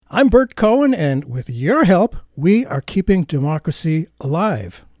I'm Bert Cohen, and with your help, we are keeping democracy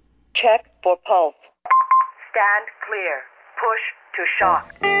alive. Check for pulse. Stand clear. Push to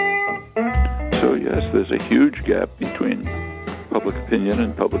shock. So yes, there's a huge gap between public opinion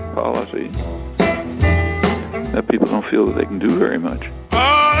and public policy that people don't feel that they can do very much.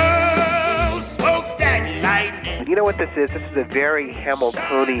 Oh, smokestack lightning. You know what this is? This is a very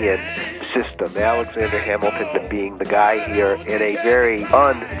Hamiltonian system. Alexander Hamilton being the guy here in a very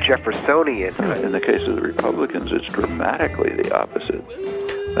un-Jeffersonian. In the case of the Republicans, it's dramatically the opposite.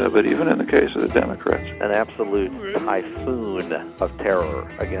 But even in the case of the Democrats. An absolute typhoon of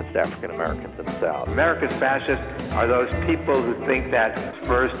terror against African Americans in the South. America's fascists are those people who think that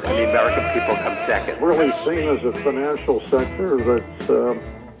first and the American people come second. Really seen as a financial sector that's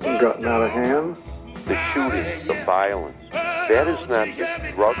gotten out of hand. The shootings, the violence, that is not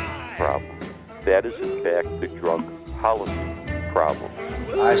the drug problem. That is, in fact, the drug policy problem.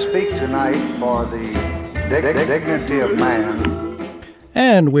 I speak tonight for the dignity of man.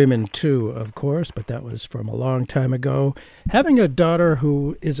 And women, too, of course, but that was from a long time ago. Having a daughter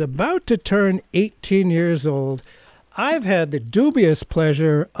who is about to turn 18 years old, I've had the dubious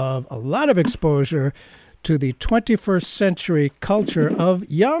pleasure of a lot of exposure to the 21st century culture of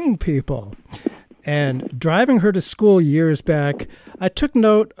young people. And driving her to school years back, I took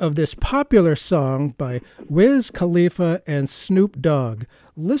note of this popular song by Wiz Khalifa and Snoop Dogg.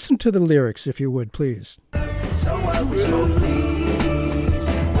 Listen to the lyrics, if you would, please. So what we smoke weed,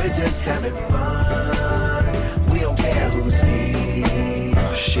 we're just having fun. We don't care who sees.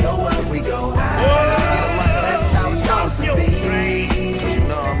 So what we go out, that's how it's supposed to be. You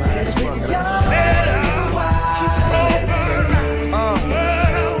know I'm having fun.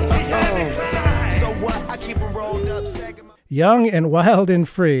 Young and wild and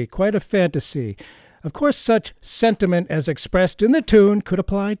free, quite a fantasy. Of course, such sentiment as expressed in the tune could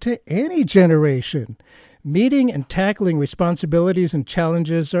apply to any generation. Meeting and tackling responsibilities and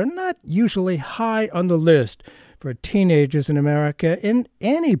challenges are not usually high on the list for teenagers in America in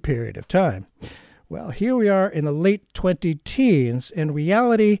any period of time. Well, here we are in the late 20-teens, and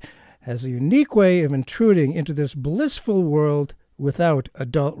reality has a unique way of intruding into this blissful world without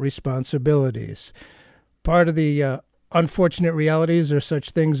adult responsibilities. Part of the unfortunate realities are such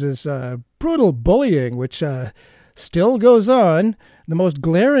things as brutal bullying, which still goes on. The most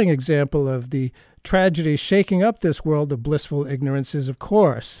glaring example of the tragedy shaking up this world of blissful ignorance is, of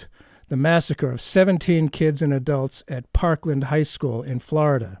course, the massacre of 17 kids and adults at Parkland High School in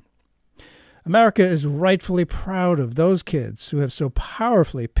Florida. America is rightfully proud of those kids who have so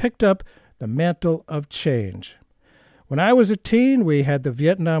powerfully picked up the mantle of change. When I was a teen, we had the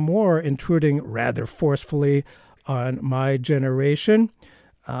Vietnam War intruding rather forcefully on my generation,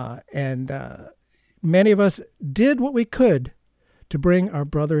 and many of us did what we could to bring our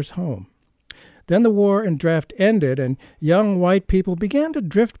brothers home. Then the war and draft ended, and young white people began to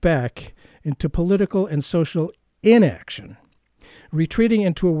drift back into political and social inaction, retreating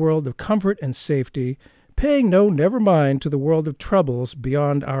into a world of comfort and safety, paying never mind to the world of troubles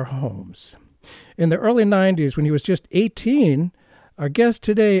beyond our homes. In the early 90s, when he was just 18, our guest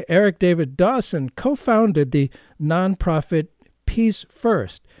today, Eric David Dawson, co-founded the nonprofit Peace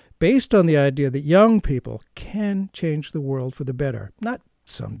First, based on the idea that young people can change the world for the better. Not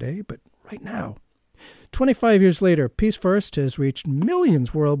someday, but right now. 25 years later, Peace First has reached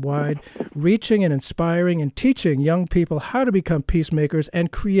millions worldwide, reaching and inspiring and teaching young people how to become peacemakers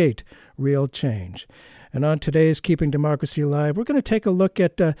and create real change. And on today's Keeping Democracy Alive, we're going to take a look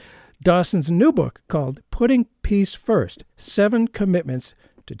at Dawson's new book called Putting Peace First, 7 Commitments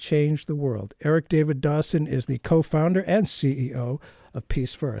to Change the World. Eric David Dawson is the co-founder and CEO of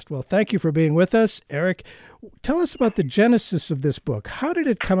Peace First. Well, thank you for being with us. Eric, tell us about the genesis of this book. How did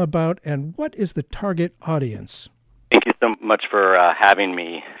it come about, and what is the target audience? Thank you so much for having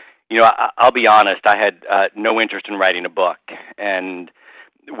me. You know, I'll be honest, I had no interest in writing a book. And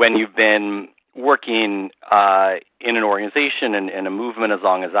when you've been working in an organization and in a movement as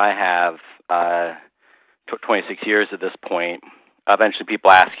long as I have, 26 years at this point, eventually people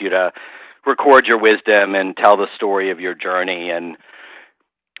ask you to record your wisdom and tell the story of your journey. And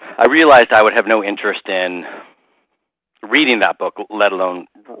I realized I would have no interest in reading that book, let alone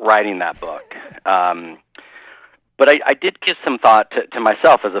writing that book. But I did give some thought to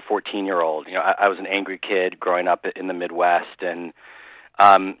myself as a 14-year-old. You know, I was an angry kid growing up in the Midwest, and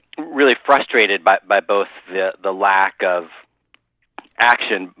really frustrated by both the lack of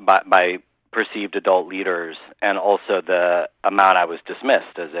action by perceived adult leaders and also the amount I was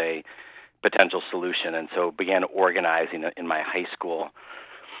dismissed as a potential solution, and so began organizing in my high school.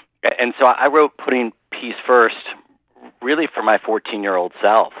 And so I wrote Putting Peace First really for my 14-year-old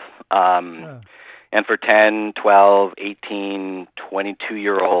self. And for 10, 12, 18,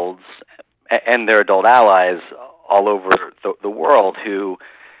 22-year-olds and their adult allies all over the world who,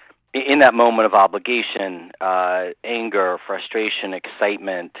 in that moment of obligation, anger, frustration,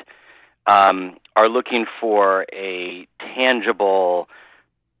 excitement, are looking for a tangible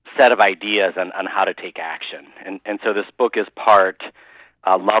set of ideas on how to take action. And so this book is part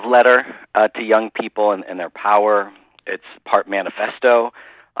love letter to young people and their power. It's part manifesto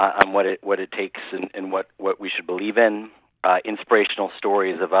on what it takes and what we should believe in, inspirational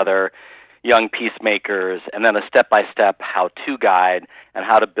stories of other young peacemakers, and then a step-by-step how-to guide on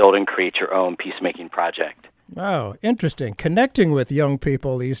how to build and create your own peacemaking project. Wow, interesting. Connecting with young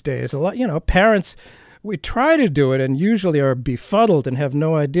people these days. A lot, parents, we try to do it and usually are befuddled and have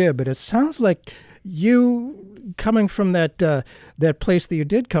no idea, but it sounds like you, coming from that place that you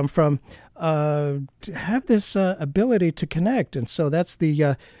did come from, have this ability to connect, and so that's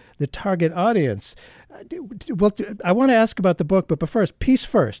the target audience. Well, I want to ask about the book, but first, Peace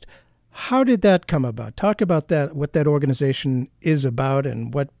First. How did that come about? Talk about that, what that organization is about,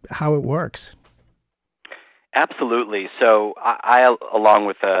 and how it works. Absolutely. So I along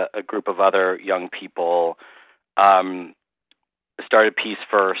with a group of other young people, started Peace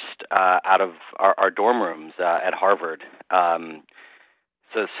First out of our dorm rooms at Harvard.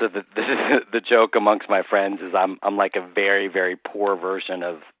 So the joke amongst my friends is I'm like a very, very poor version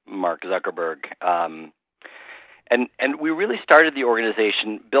of Mark Zuckerberg. And we really started the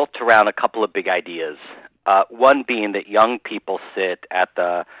organization built around a couple of big ideas. One being that young people sit at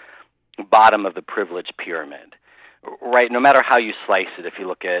the bottom of the privilege pyramid, right? No matter how you slice it, if you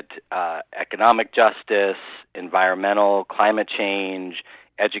look at economic justice, environmental, climate change,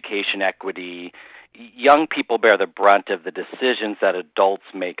 education equity, young people bear the brunt of the decisions that adults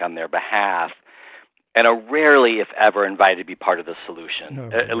make on their behalf and are rarely, if ever, invited to be part of the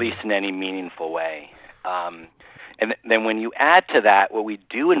solution, at least in any meaningful way. And then when you add to that, what we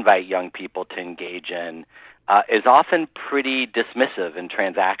do invite young people to engage in is often pretty dismissive and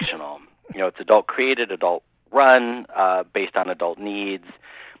transactional. It's adult-created, adult-run, based on adult needs,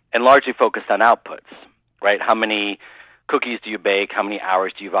 and largely focused on outputs, right? How many cookies do you bake? How many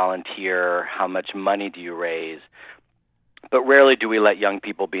hours do you volunteer? How much money do you raise? But rarely do we let young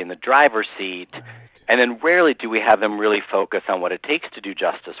people be in the driver's seat, and then rarely do we have them really focus on what it takes to do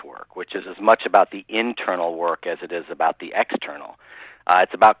justice work, which is as much about the internal work as it is about the external.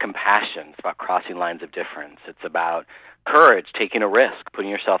 It's about compassion. It's about crossing lines of difference. It's about courage, taking a risk,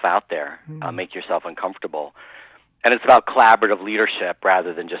 putting yourself out there, make yourself uncomfortable. And it's about collaborative leadership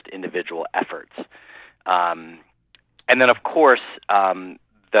rather than just individual efforts. And then, of course,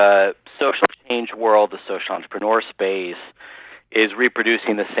 the social change world, the social entrepreneur space, is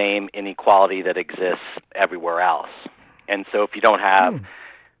reproducing the same inequality that exists everywhere else. And so if you don't have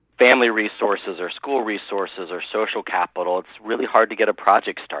family resources or school resources or social capital, it's really hard to get a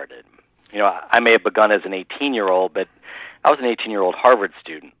project started. I may have begun as an 18-year-old, but I was an 18-year-old Harvard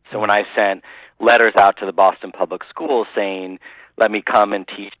student. So when I sent letters out to the Boston Public Schools saying, let me come and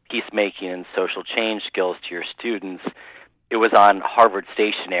teach peacemaking and social change skills to your students, it was on Harvard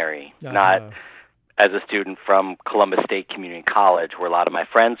stationery, not as a student from Columbus State Community College, where a lot of my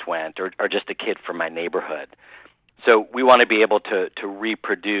friends went, or just a kid from my neighborhood. So we want to be able to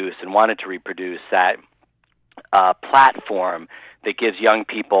reproduce and wanted to reproduce that platform that gives young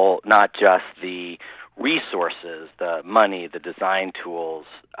people not just the resources, the money, the design tools,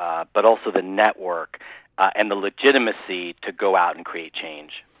 but also the network and the legitimacy to go out and create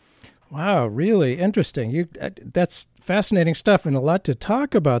change. Wow, really interesting. That's fascinating stuff and a lot to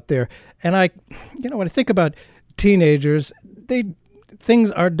talk about there. And when I think about teenagers,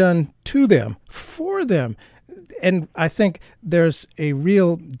 things are done to them, for them. And I think there's a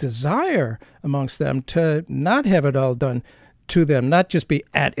real desire amongst them to not have it all done to them, not just be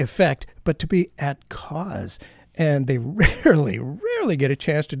at effect, but to be at cause. And they rarely get a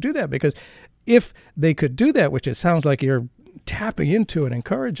chance to do that, because if they could do that, which it sounds like you're tapping into and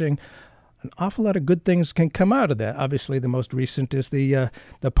encouraging, an awful lot of good things can come out of that. Obviously, the most recent is the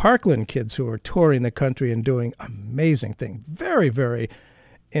Parkland kids who are touring the country and doing amazing things. Very, very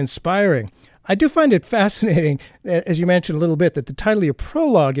inspiring. I do find it fascinating, as you mentioned a little bit, that the title of your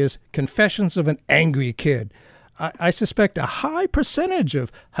prologue is Confessions of an Angry Kid. I suspect a high percentage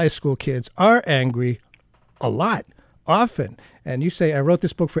of high school kids are angry a lot, often. And you say, I wrote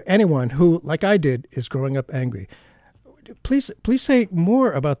this book for anyone who, like I did, is growing up angry. Please say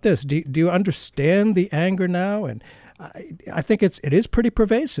more about this. Do you understand the anger now? And I think it is pretty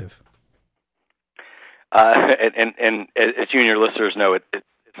pervasive. And as you and your listeners know, it's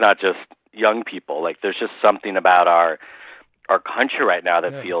not just young people. Like, there's just something about our country right now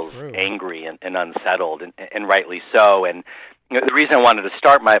that feels angry and unsettled, and rightly so. And the reason I wanted to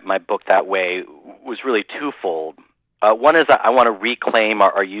start my book that way was really twofold. One is I want to reclaim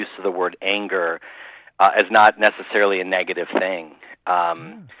our use of the word anger as not necessarily a negative thing.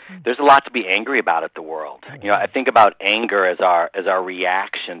 There's a lot to be angry about at the world. I think about anger as our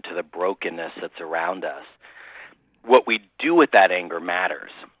reaction to the brokenness that's around us. What we do with that anger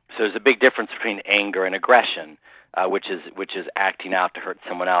matters. So there's a big difference between anger and aggression, which is acting out to hurt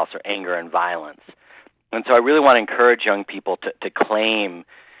someone else, or anger and violence. And so I really want to encourage young people to claim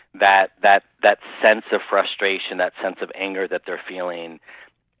that sense of frustration, that sense of anger that they're feeling,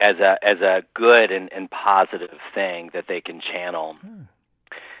 as a good and positive thing that they can channel.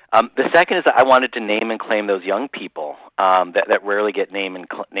 The second is that I wanted to name and claim those young people that rarely get named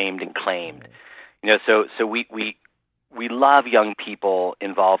and claimed. So we love young people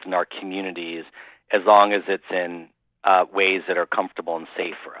involved in our communities as long as it's in ways that are comfortable and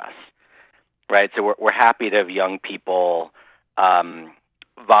safe for us, right? So we're happy to have young people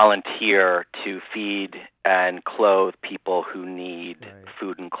volunteer to feed and clothe people who need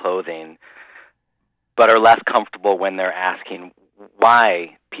food and clothing, but are less comfortable when they're asking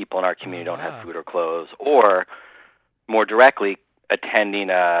why people in our community don't have food or clothes, or more directly, attending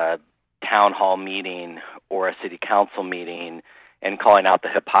a town hall meeting or a city council meeting and calling out the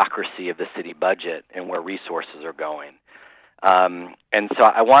hypocrisy of the city budget and where resources are going. And so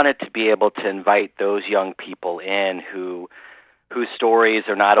I wanted to be able to invite those young people in whose stories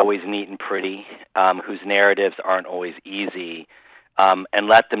are not always neat and pretty, whose narratives aren't always easy, and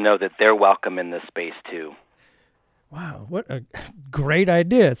let them know that they're welcome in this space too. Wow, what a great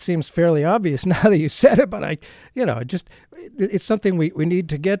idea. It seems fairly obvious now that you said it, but it's something we need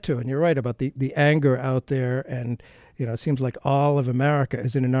to get to. And you're right about the anger out there. And, it seems like all of America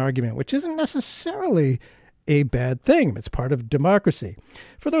is in an argument, which isn't necessarily a bad thing. It's part of democracy.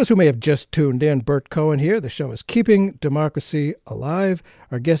 For those who may have just tuned in, Bert Cohen here. The show is Keeping Democracy Alive.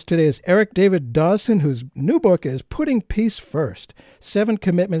 Our guest today is Eric David Dawson, whose new book is Putting Peace First, 7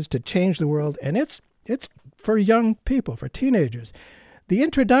 Commitments to Change the World. And it's for young people, for teenagers. The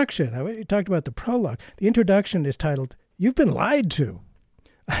introduction, you talked about the prologue. The introduction is titled, You've Been Lied To.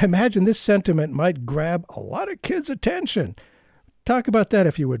 I imagine this sentiment might grab a lot of kids' attention. Talk about that,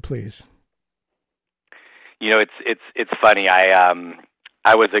 if you would, please. It's funny.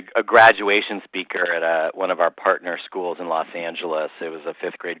 I was a graduation speaker at one of our partner schools in Los Angeles. It was a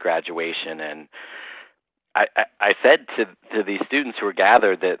 5th grade graduation, and I said to these students who were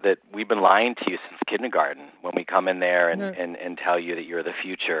gathered that we've been lying to you since kindergarten. When we come in there and tell you that you're the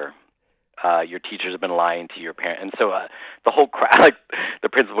future, your teachers have been lying to your parents. And so the whole crowd, the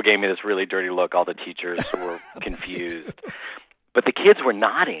principal gave me this really dirty look. All the teachers were confused. But the kids were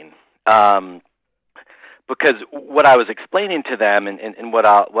nodding. Because what I was explaining to them, and what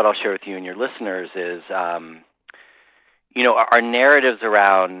I'll share with you and your listeners is, our narratives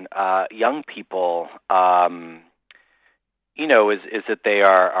around young people, is that they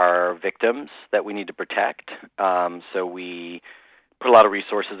are victims that we need to protect. So we put a lot of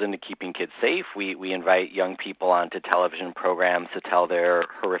resources into keeping kids safe. We invite young people onto television programs to tell their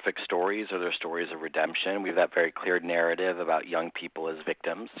horrific stories or their stories of redemption. We have that very clear narrative about young people as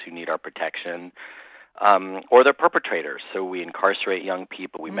victims who need our protection. Or they're perpetrators. So we incarcerate young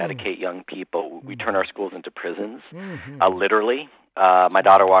people, we medicate young people, we turn our schools into prisons, literally. My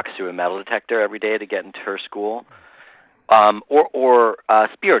daughter walks through a metal detector every day to get into her school. Or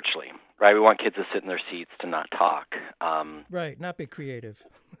spiritually, right? We want kids to sit in their seats to not talk. Right, not be creative.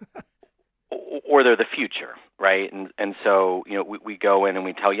 Or they're the future, right? And so, we go in and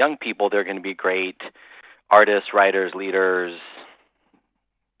we tell young people they're going to be great artists, writers, leaders,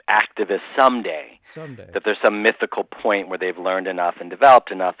 activists someday. That there's some mythical point where they've learned enough and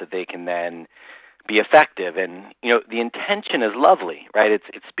developed enough that they can then be effective. And, the intention is lovely, right?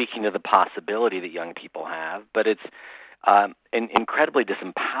 It's speaking to the possibility that young people have, but it's incredibly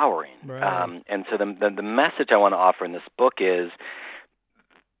disempowering. Right. And so the message I want to offer in this book is,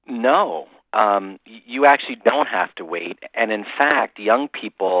 no, you actually don't have to wait. And in fact, young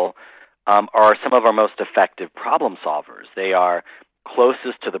people are some of our most effective problem solvers. They are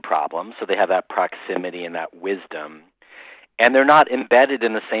closest to the problem, so they have that proximity and that wisdom. And they're not embedded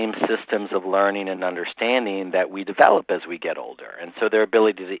in the same systems of learning and understanding that we develop as we get older. And so their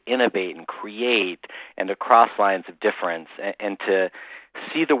ability to innovate and create and to cross lines of difference and to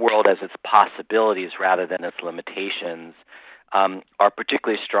see the world as its possibilities rather than its limitations are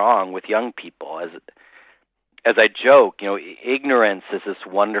particularly strong with young people. As I joke, ignorance is this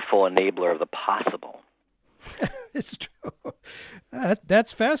wonderful enabler of the possible. It's true.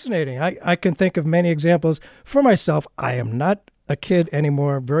 That's fascinating. I can think of many examples for myself. I am not a kid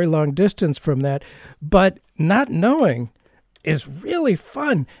anymore, very long distance from that, but not knowing is really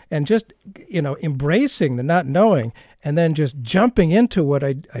fun, and just, embracing the not knowing and then just jumping into what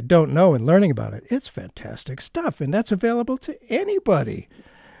I don't know and learning about it. It's fantastic stuff, and that's available to anybody.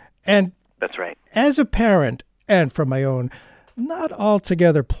 And that's right. As a parent, and from my own not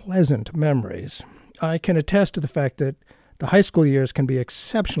altogether pleasant memories, I can attest to the fact that the high school years can be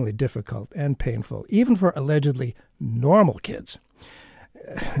exceptionally difficult and painful, even for allegedly normal kids.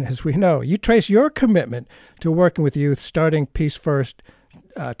 As we know, you trace your commitment to working with youth starting Peace First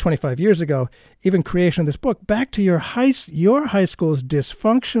 25 years ago, even creation of this book, back to your high school's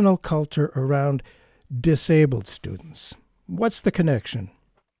dysfunctional culture around disabled students. What's the connection?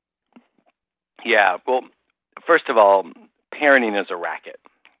 Yeah, well, first of all, parenting is a racket.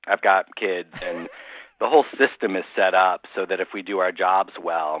 I've got kids, and the whole system is set up so that if we do our jobs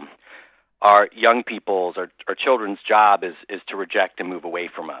well, our young people's, our children's job is to reject and move away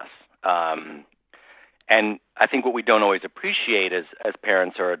from us. And I think what we don't always appreciate as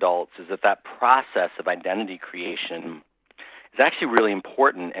parents or adults is that process of identity creation is actually really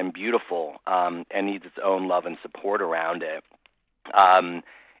important and beautiful, and needs its own love and support around it.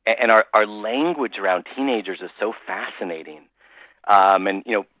 And our language around teenagers is so fascinating. And,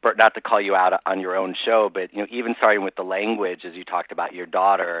 Bert, not to call you out on your own show, but, even starting with the language, as you talked about your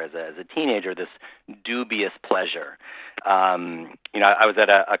daughter as a teenager, this dubious pleasure. I was at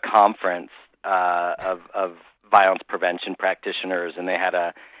a conference of violence prevention practitioners, and they had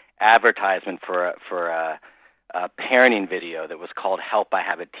a advertisement for a parenting video that was called "Help, I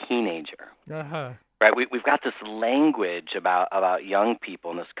Have a Teenager." Uh-huh. Right, we've got this language about young people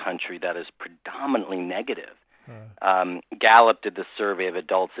in this country that is predominantly negative. Gallup did the survey of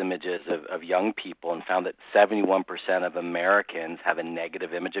adults' images of young people and found that 71% of Americans have a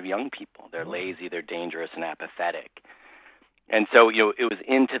negative image of young people. They're lazy, they're dangerous, and apathetic. And so, it was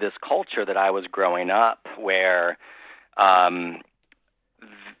into this culture that I was growing up where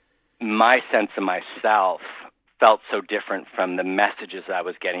my sense of myself felt so different from the messages that I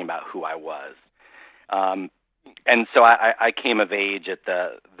was getting about who I was. And so I came of age at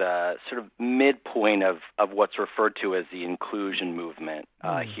the sort of midpoint of what's referred to as the inclusion movement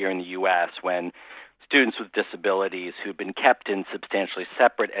here in the U.S., when students with disabilities who've been kept in substantially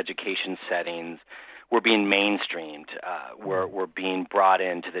separate education settings were being mainstreamed, were being brought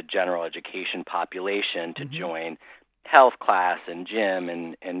into the general education population to join health class and gym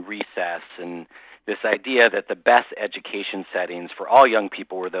and recess, and this idea that the best education settings for all young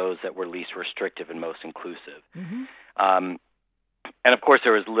people were those that were least restrictive and most inclusive. And of course,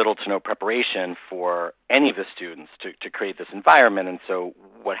 there was little to no preparation for any of the students to create this environment. And so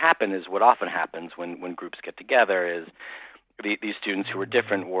what often happens when groups get together is these students who were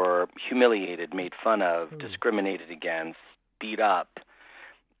different were humiliated, made fun of, discriminated against, beat up.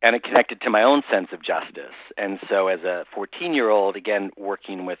 And it connected to my own sense of justice. And so as a 14-year-old, again,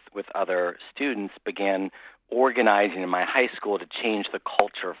 working with other students, began organizing in my high school to change the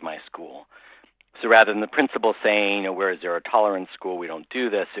culture of my school. So rather than the principal saying, we're a zero-tolerance school, we don't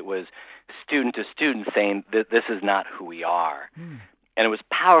do this, it was student to student saying that this is not who we are. And it was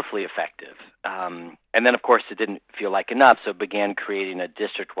powerfully effective. And then, of course, it didn't feel like enough, so it began creating a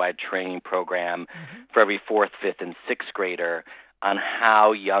district-wide training program for every 4th, 5th, and 6th grader on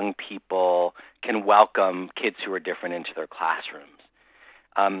how young people can welcome kids who are different into their classrooms.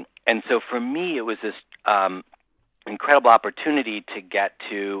 And so for me, it was this incredible opportunity to get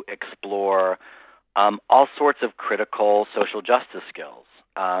to explore all sorts of critical social justice skills,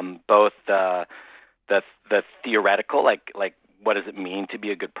 both the theoretical, like what does it mean to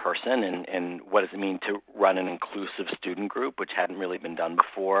be a good person, and what does it mean to run an inclusive student group, which hadn't really been done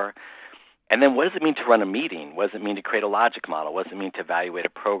before. And then what does it mean to run a meeting? What does it mean to create a logic model? What does it mean to evaluate a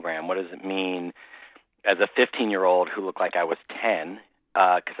program? What does it mean as a 15-year-old who looked like I was 10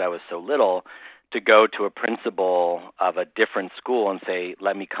 because I was so little to go to a principal of a different school and say,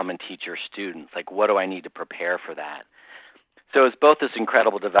 let me come and teach your students? Like, what do I need to prepare for that? So it's both this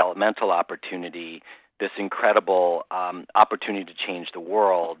incredible developmental opportunity, this incredible opportunity to change the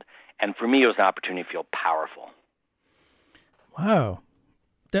world, and for me it was an opportunity to feel powerful. Wow.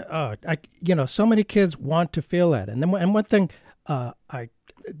 So many kids want to feel that. And one thing,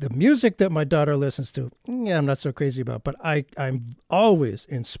 the music that my daughter listens to, I'm not so crazy about, but I'm always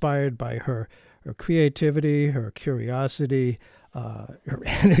inspired by her creativity, her curiosity, her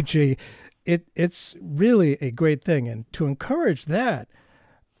energy. It's really a great thing. And to encourage that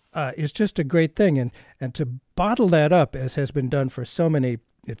is just a great thing. And to bottle that up, as has been done for so many,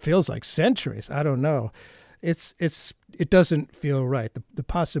 it feels like centuries, I don't know, it doesn't feel right. The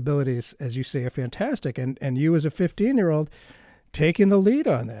possibilities, as you say, are fantastic. And you as a 15-year-old taking the lead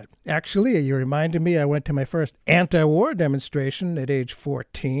on that. Actually, you reminded me, I went to my first anti-war demonstration at age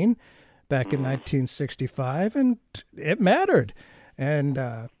 14 back in 1965, and it mattered. And,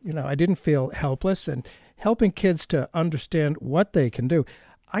 I didn't feel helpless, and helping kids to understand what they can do.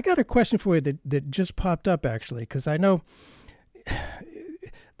 I got a question for you that just popped up, actually, because I know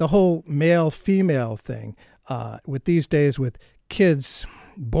the whole male-female thing with these days with kids,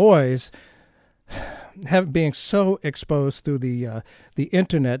 boys, being so exposed through the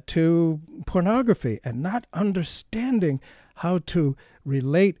internet to pornography and not understanding how to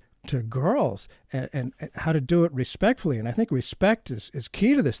relate to girls and how to do it respectfully. And I think respect is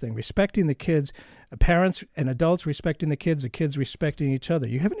key to this thing, respecting the kids, parents and adults respecting the kids respecting each other.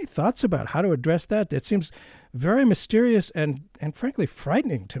 You have any thoughts about how to address that? It seems very mysterious and frankly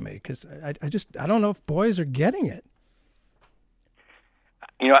frightening to me, because I don't know if boys are getting it.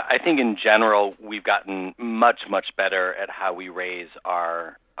 I think in general we've gotten much, much better at how we raise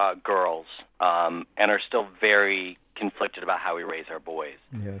our girls, and are still very conflicted about how we raise our boys.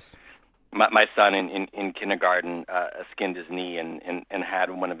 Yes. My son in kindergarten skinned his knee and had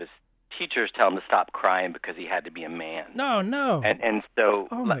one of his teachers tell him to stop crying because he had to be a man. No. And so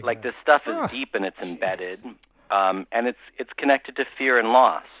this stuff is deep and it's embedded, and it's connected to fear and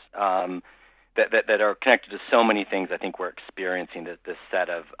loss. That are connected to so many things. I think we're experiencing this set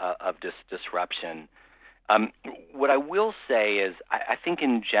of disruption. What I will say is I think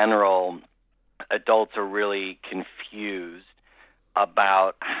in general, adults are really confused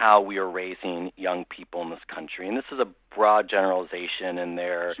about how we are raising young people in this country. And this is a broad generalization, and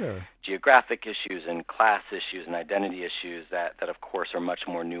there are geographic issues and class issues and identity issues that of course are much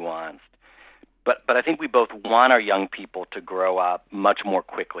more nuanced. But I think we both want our young people to grow up much more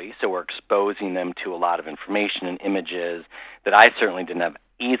quickly, so we're exposing them to a lot of information and images that I certainly didn't have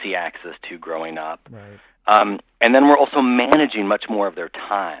easy access to growing up. Right. And then we're also managing much more of their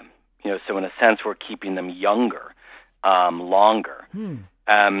time. So in a sense, we're keeping them younger, longer.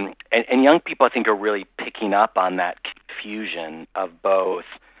 And young people, I think, are really picking up on that confusion of both,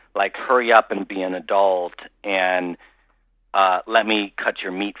 like, hurry up and be an adult and let me cut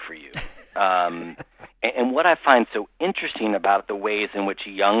your meat for you. And what I find so interesting about the ways in which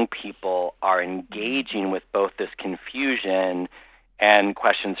young people are engaging with both this confusion and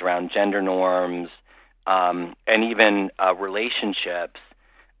questions around gender norms, and even relationships,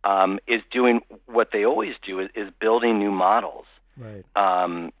 is doing what they always do, is building new models. Right.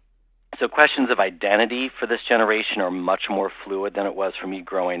 So questions of identity for this generation are much more fluid than it was for me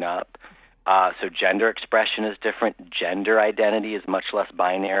growing up. So gender expression is different. Gender identity is much less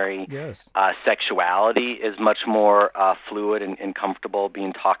binary. Yes. Sexuality is much more fluid and comfortable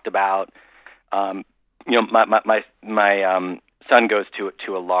being talked about. My son goes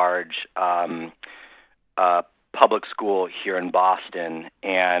to a large public school here in Boston,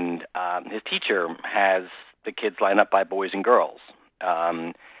 and his teacher has the kids line up by boys and girls.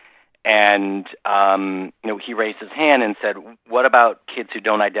 He raised his hand and said, "What about kids who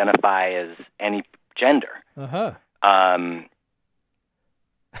don't identify as any gender?" Uh-huh. And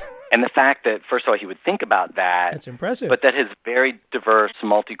the fact that, first of all, he would think about that. That's impressive. But that his very diverse,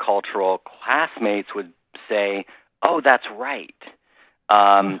 multicultural classmates would say, "Oh, that's right."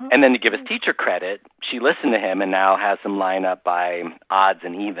 And then to give his teacher credit, she listened to him and now has them line up by odds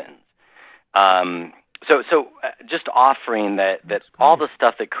and evens. So just offering that all the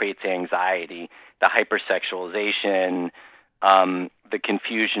stuff that creates anxiety, the hypersexualization, the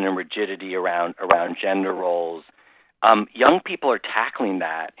confusion and rigidity around gender roles, young people are tackling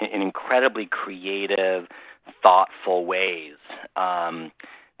that in incredibly creative, thoughtful ways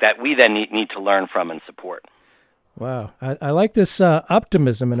that we then need to learn from and support. Wow. I like this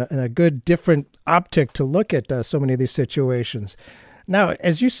optimism and a good different optic to look at so many of these situations. Now,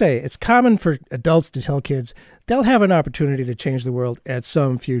 as you say, it's common for adults to tell kids they'll have an opportunity to change the world at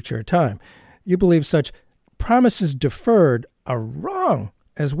some future time. You believe such promises deferred are wrong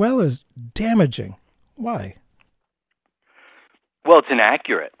as well as damaging. Why? Well, it's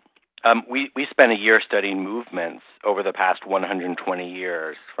inaccurate. We spent a year studying movements over the past 120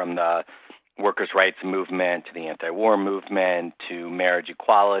 years, from the workers' rights movement to the anti-war movement to marriage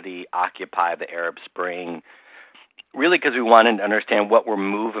equality, Occupy, the Arab Spring, really because we wanted to understand what were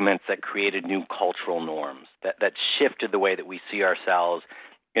movements that created new cultural norms, that shifted the way that we see ourselves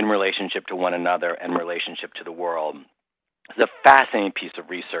in relationship to one another and relationship to the world. It's a fascinating piece of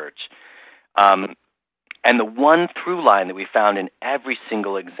research. And the one through line that we found in every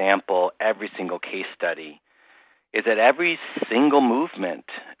single example, every single case study, is that every single movement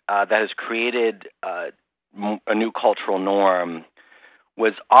that has created a new cultural norm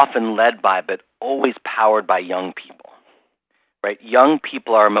was often led by, but always powered by young people, right? Young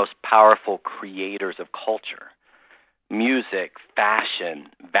people are our most powerful creators of culture, music, fashion,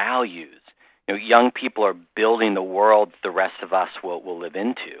 values. Young people are building the world the rest of us will live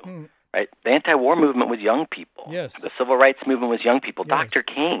into, right? The anti-war movement was young people. Yes. The civil rights movement was young people. Yes. Dr.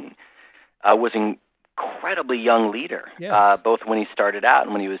 King was an incredibly young leader, Yes. both when he started out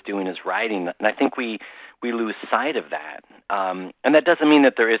and when he was doing his writing. And I think we lose sight of that. And that doesn't mean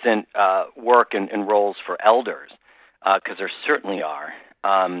that there isn't work and roles for elders, because there certainly are.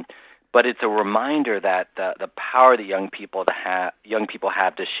 But it's a reminder that the power that young people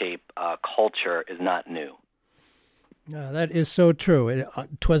have to shape culture is not new. That is so true.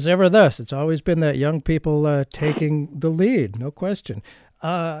 'Twas ever thus. It's always been that young people taking the lead, no question.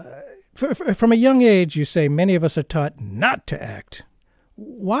 From a young age, you say many of us are taught not to act.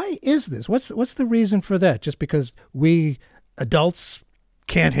 Why is this? What's the reason for that? Just because we adults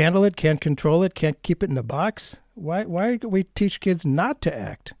can't handle it, can't control it, can't keep it in a box? Why do we teach kids not to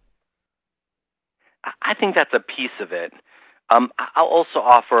act? I think that's a piece of it. I'll also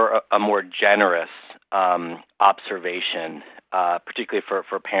offer a more generous observation, particularly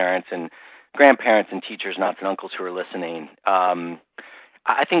for parents and grandparents and teachers and aunts and uncles who are listening.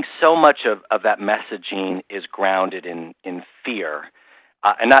 I think so much of that messaging is grounded in fear,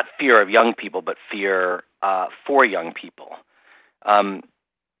 and not fear of young people, but fear for young people.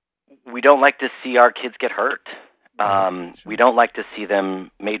 We don't like to see our kids get hurt. We don't like to see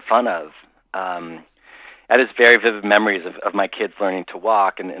them made fun of. I have very vivid memories of my kids learning to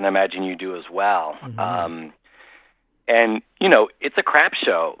walk, and I imagine you do as well. Mm-hmm. And, it's a crap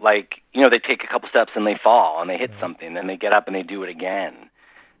show. Like, they take a couple steps and they fall and they hit something, and they get up and they do it again.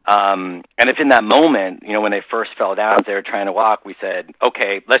 And if in that moment, when they first fell down as they were trying to walk, we said,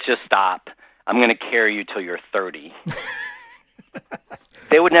 okay, let's just stop. I'm going to carry you till you're 30.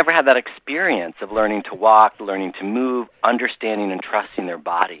 They would never have that experience of learning to walk, learning to move, understanding and trusting their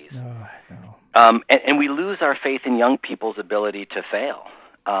bodies. And we lose our faith in young people's ability to fail.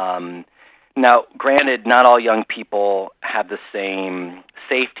 Now, granted, not all young people have the same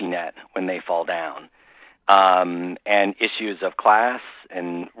safety net when they fall down. And issues of class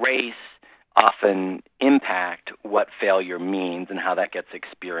and race often impact what failure means and how that gets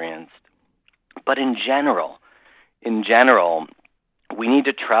experienced. But in general, we need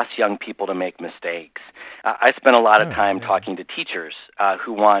to trust young people to make mistakes. I spend a lot of time talking to teachers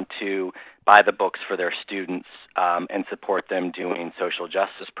who want to buy the books for their students and support them doing social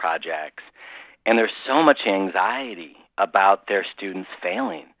justice projects. And there's so much anxiety about their students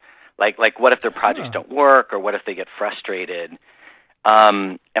failing. Like what if their projects don't work, or what if they get frustrated?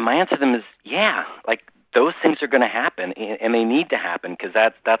 And my answer to them is, those things are going to happen, and they need to happen, because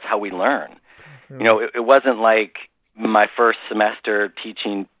that's how we learn. It wasn't like my first semester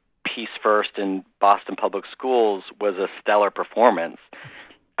teaching Peace First in Boston Public Schools was a stellar performance.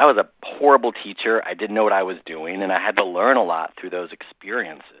 I was a horrible teacher. I didn't know what I was doing, and I had to learn a lot through those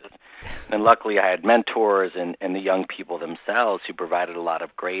experiences. And luckily, I had mentors and the young people themselves who provided a lot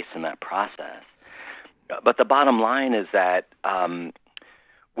of grace in that process. But the bottom line is that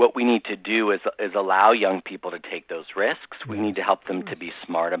what we need to do is allow young people to take those risks. We need to help them to be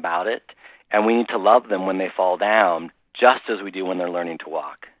smart about it, and we need to love them when they fall down, just as we do when they're learning to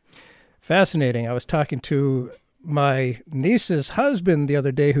walk. Fascinating. I was talking to my niece's husband the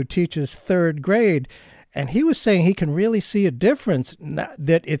other day, who teaches third grade, and he was saying he can really see a difference,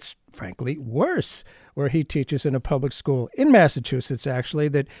 that it's frankly worse where he teaches in a public school in Massachusetts, actually,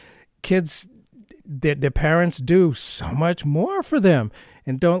 that kids, their parents do so much more for them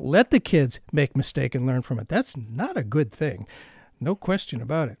and don't let the kids make mistakes and learn from it. That's not a good thing. No question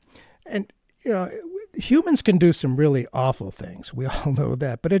about it. And, humans can do some really awful things. We all know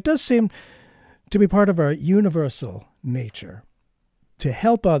that. But it does seem to be part of our universal nature to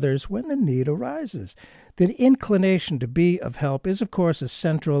help others when the need arises. The inclination to be of help is, of course, a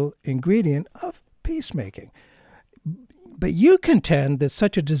central ingredient of peacemaking. But you contend that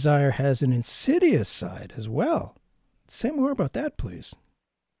such a desire has an insidious side as well. Say more about that, please.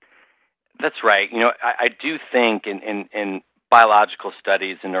 That's right. I do think in biological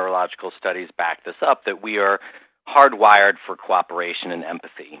studies and neurological studies back this up, that we are hardwired for cooperation and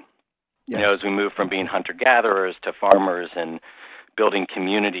empathy. Yes. As we move from being hunter-gatherers to farmers and building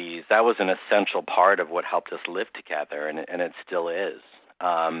communities, that was an essential part of what helped us live together, and it still is.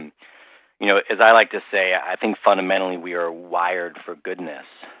 As I like to say, I think fundamentally we are wired for goodness.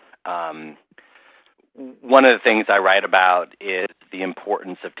 One of the things I write about is the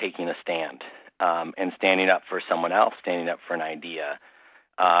importance of taking a stand and standing up for someone else, standing up for an idea.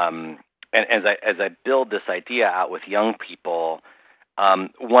 as I build this idea out with young people,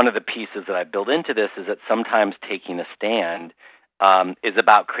 one of the pieces that I build into this is that sometimes taking a stand is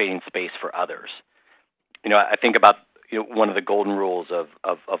about creating space for others. I think about one of the golden rules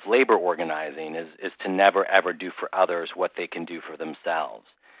of labor organizing is to never ever do for others what they can do for themselves.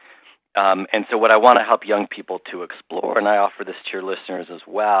 And so what I want to help young people to explore, and I offer this to your listeners as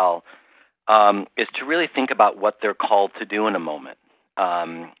well, is to really think about what they're called to do in a moment.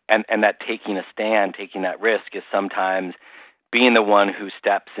 And that taking a stand, taking that risk is sometimes being the one who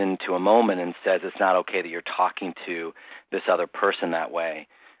steps into a moment and says it's not okay that you're talking to this other person that way,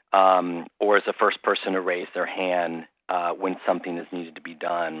 or is the first person to raise their hand when something is needed to be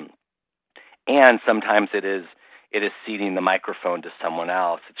done. And sometimes it is ceding the microphone to someone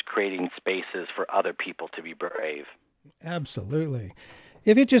else. It's creating spaces for other people to be brave. Absolutely.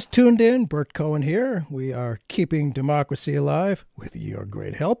 If you just tuned in, Bert Cohen here. We are keeping democracy alive with your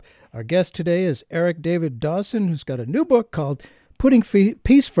great help. Our guest today is Eric David Dawson, who's got a new book called Putting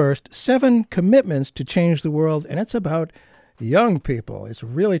Peace First, 7 Commitments to Change the World, and it's about young people. It's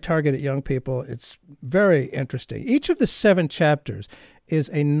really targeted at young people. It's very interesting. Each of the 7 chapters is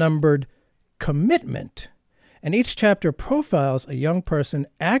a numbered commitment, and each chapter profiles a young person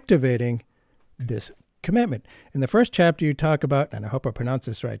activating this commitment. In the first chapter, you talk about, and I hope I pronounce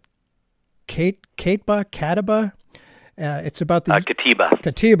this right, Katiba. It's about the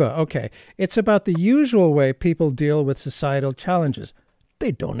Katiba. Okay, it's about the usual way people deal with societal challenges.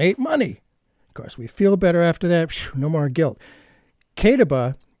 They donate money. Of course, we feel better after that. No more guilt.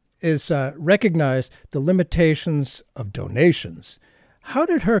 Katiba is recognize the limitations of donations. How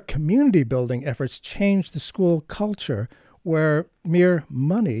did her community building efforts change the school culture where mere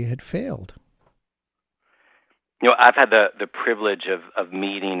money had failed? I've had the privilege of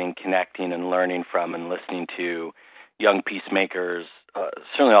meeting and connecting and learning from and listening to young peacemakers,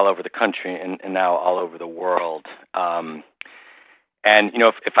 certainly all over the country and now all over the world. And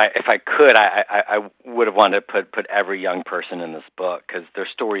if I could, I would have wanted to put every young person in this book because their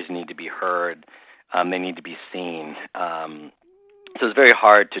stories need to be heard. They need to be seen. So it's very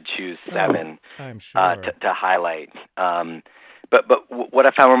hard to choose 7 I'm sure. to highlight. But what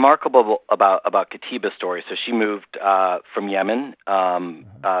I found remarkable about Katiba's story, so she moved from Yemen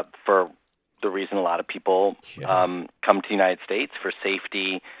for the reason a lot of people come to the United States, for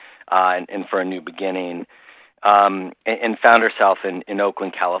safety and for a new beginning, and found herself in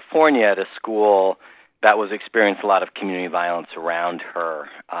Oakland, California at a school that was experiencing a lot of community violence around her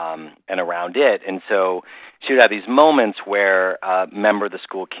and around it. And so she would have these moments where a member of the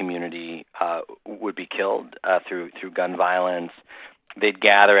school community would be killed through gun violence. They'd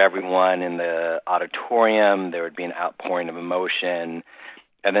gather everyone in the auditorium. There would be an outpouring of emotion.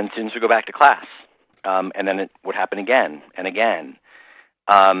 And then students would go back to class. And then it would happen again and again.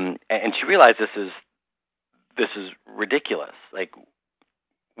 And she realized this is ridiculous. Like,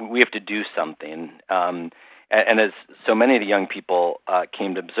 we have to do something. And as so many of the young people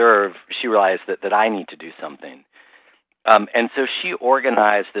came to observe, she realized that I need to do something. And so she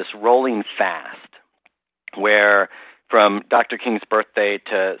organized this rolling fast where from Dr. King's birthday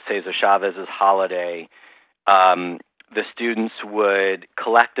to Cesar Chavez's holiday, the students would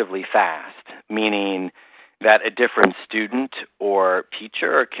collectively fast, meaning that a different student or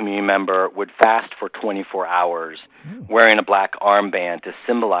teacher or community member would fast for 24 hours, wearing a black armband to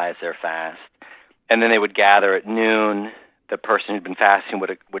symbolize their fast. And then they would gather at noon. The person who'd been fasting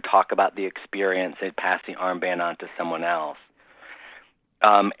would talk about the experience. They'd pass the armband on to someone else.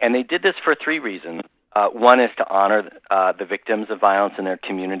 And they did this for 3 reasons. One is to honor the victims of violence in their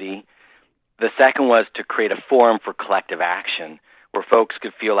community. The second was to create a forum for collective action where folks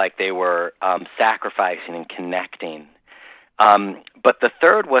could feel like they were sacrificing and connecting. But the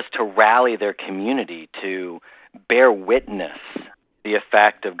third was to rally their community to bear witness the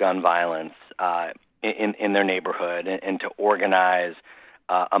effect of gun violence in their neighborhood and to organize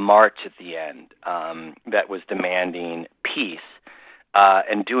a march at the end that was demanding peace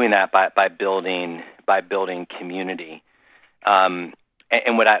and doing that by building community.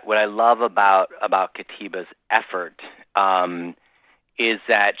 And what I love about Katiba's effort is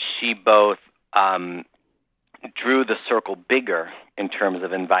that she both drew the circle bigger in terms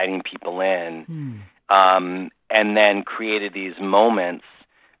of inviting people in, and then created these moments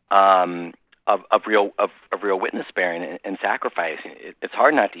of real witness bearing and sacrificing. It's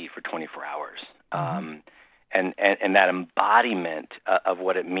hard not to eat for 24 hours, and that embodiment of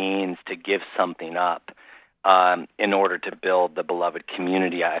what it means to give something up in order to build the beloved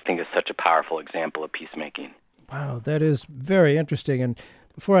community, I think is such a powerful example of peacemaking. Wow, that is very interesting. And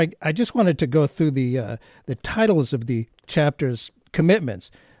before I just wanted to go through the titles of the chapter's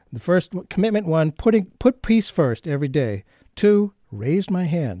commitments. The first commitment 1, put peace first every day. 2, raise my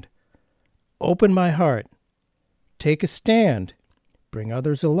hand. Open my heart. Take a stand. Bring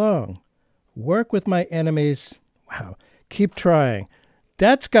others along. Work with my enemies. Wow. Keep trying.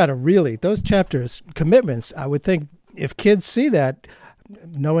 That's got to really, those chapters, commitments, I would think if kids see that,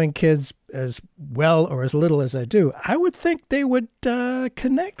 knowing kids as well or as little as I do, I would think they would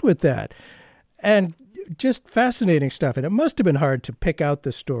connect with that. And just fascinating stuff. And it must have been hard to pick out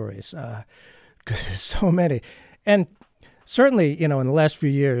the stories because there's so many. And certainly, in the last few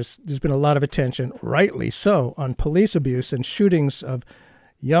years, there's been a lot of attention, rightly so, on police abuse and shootings of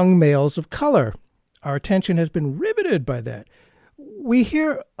young males of color. Our attention has been riveted by that. We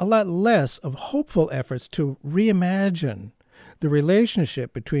hear a lot less of hopeful efforts to reimagine the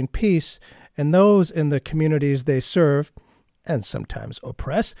relationship between peace and those in the communities they serve and sometimes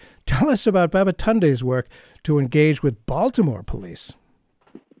oppress. Tell us about Babatunde's work to engage with Baltimore police.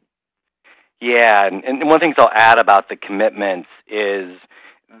 Yeah, and one thing I'll add about the commitments is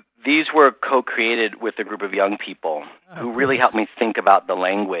these were co-created with a group of young people who really helped me think about the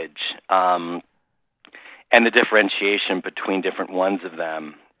language and the differentiation between different ones of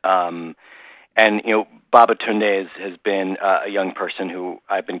them. And, Babatunde has been a young person who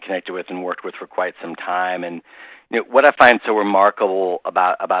I've been connected with and worked with for quite some time. And what I find so remarkable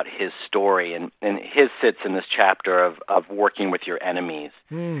about his story, and his sits in this chapter of working with your enemies.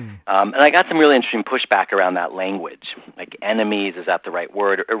 And I got some really interesting pushback around that language. Like, enemies, is that the right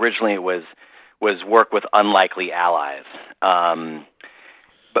word? Originally it was work with unlikely allies.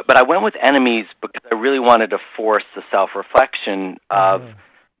 But I went with enemies because I really wanted to force the self-reflection of,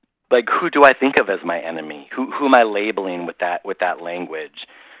 like, who do I think of as my enemy? Who am I labeling with that language?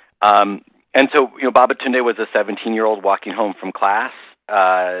 And so, Babatunde was a 17-year-old walking home from class,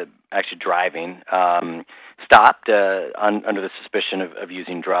 actually driving, stopped under the suspicion of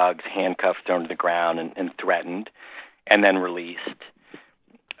using drugs, handcuffed, thrown to the ground, and threatened, and then released.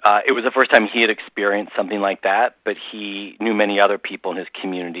 It was the first time he had experienced something like that, but he knew many other people in his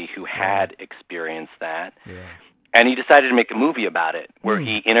community who had experienced that. Yeah. And he decided to make a movie about it, where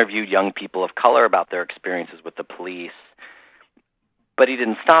he interviewed young people of color about their experiences with the police. But he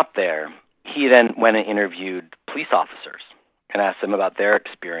didn't stop there. He then went and interviewed police officers and asked them about their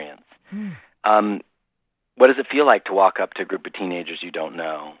experience. What does it feel like to walk up to a group of teenagers you don't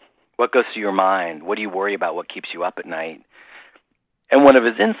know? What goes through your mind? What do you worry about? What keeps you up at night? And one of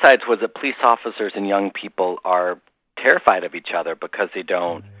his insights was that police officers and young people are terrified of each other because they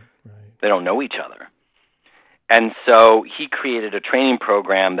don't know each other. And so he created a training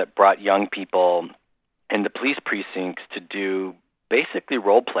program that brought young people into police precincts to do basically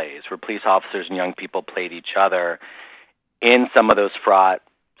role plays where police officers and young people played each other in some of those fraught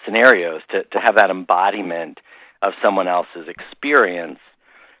scenarios to have that embodiment of someone else's experience.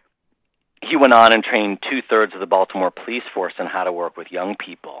 He went on and trained 2/3 of the Baltimore police force on how to work with young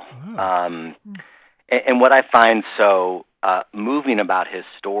people. And what I find so moving about his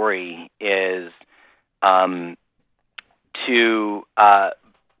story is to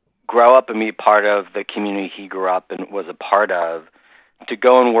grow up and be part of the community he grew up and was a part of. To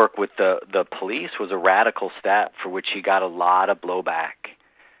go and work with the police was a radical step for which he got a lot of blowback.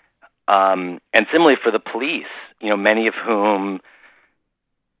 And similarly for the police, many of whom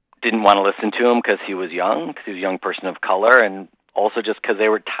didn't want to listen to him because he was young, because he was a young person of color, and also just because they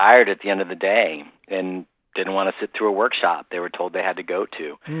were tired at the end of the day and didn't want to sit through a workshop they were told they had to go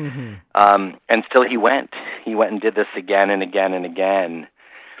to. And still he went and did this again and again and again.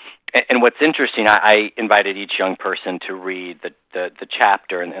 And what's interesting, I invited each young person to read the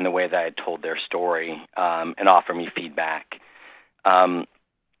chapter and the way that I had told their story and offer me feedback. And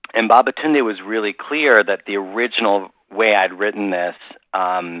Babatunde was really clear that the original way I'd written this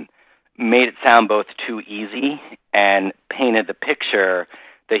made it sound both too easy and painted the picture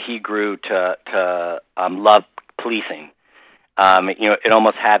that he grew to love policing. It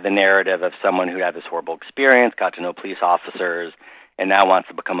almost had the narrative of someone who had this horrible experience, got to know police officers, and now wants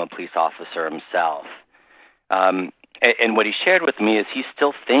to become a police officer himself. And what he shared with me is he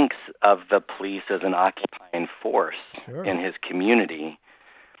still thinks of the police as an occupying force in his community.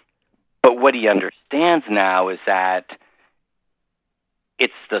 But what he understands now is that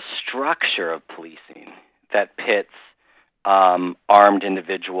it's the structure of policing that pits armed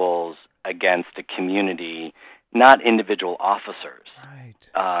individuals against a community, not individual officers.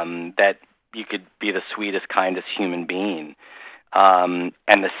 That you could be the sweetest, kindest human being. And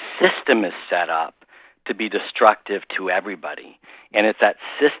the system is set up to be destructive to everybody. And it's that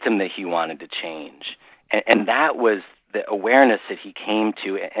system that he wanted to change. And that was the awareness that he came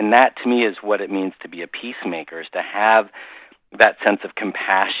to. And that, to me, is what it means to be a peacemaker, is to have that sense of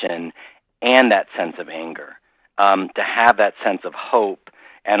compassion and that sense of anger, to have that sense of hope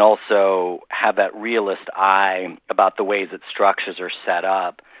and also have that realist eye about the ways that structures are set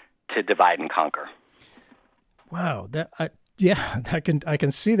up to divide and conquer. Wow, I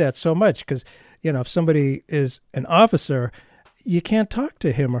can see that so much because, if somebody is an officer, you can't talk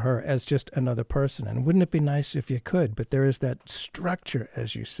to him or her as just another person. And wouldn't it be nice if you could? But there is that structure,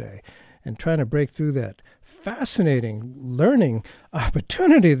 as you say, and trying to break through that fascinating learning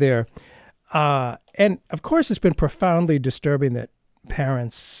opportunity there. And of course, it's been profoundly disturbing that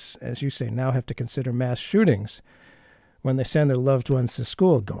parents, as you say, now have to consider mass shootings when they send their loved ones to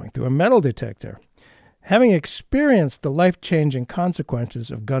school going through a metal detector. Having experienced the life-changing consequences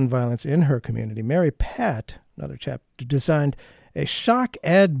of gun violence in her community, Mary Pat, another chap, designed a shock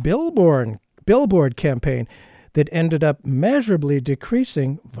ad billboard campaign that ended up measurably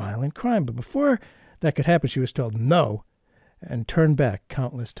decreasing violent crime. But before that could happen, she was told no and turned back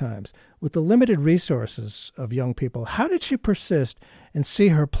countless times. With the limited resources of young people, how did she persist and see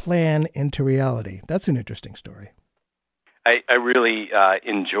her plan into reality? That's an interesting story. I really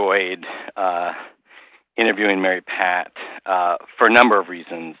enjoyed interviewing Mary Pat for a number of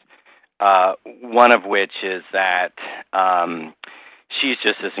reasons. One of which is that she's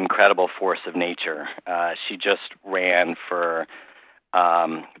just this incredible force of nature. She just ran for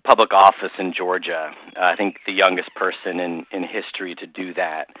public office in Georgia. I think the youngest person in history to do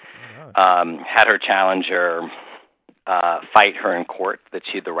that. Had her challenger fight her in court that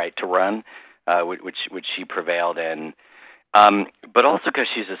she had the right to run, which she prevailed in. But also because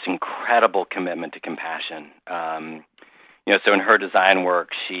she's this incredible commitment to compassion. So in her design work,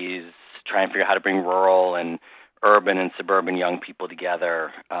 she's trying to figure out how to bring rural and urban and suburban young people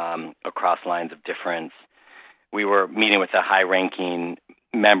together across lines of difference. We were meeting with a high-ranking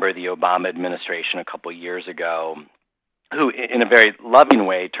member of the Obama administration a couple years ago who, in a very loving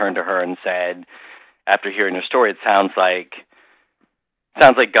way, turned to her and said, after hearing her story, it sounds like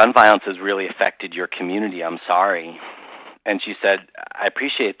gun violence has really affected your community. I'm sorry. And she said, I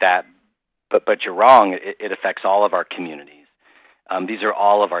appreciate that, but you're wrong. It affects all of our communities. These are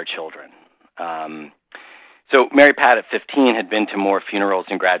all of our children. So Mary Pat at 15 had been to more funerals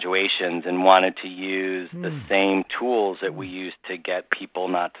and graduations and wanted to use the same tools that we use to get people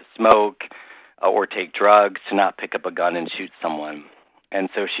not to smoke or take drugs, to not pick up a gun and shoot someone. And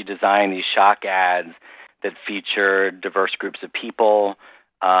so she designed these shock ads that featured diverse groups of people,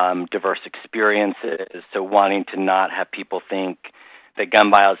 diverse experiences, so wanting to not have people think that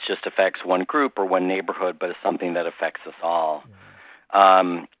gun violence just affects one group or one neighborhood, but is something that affects us all.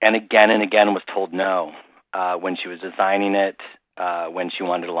 And again was told no. When she was designing it, when she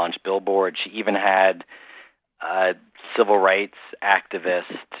wanted to launch billboards, she even had a civil rights activist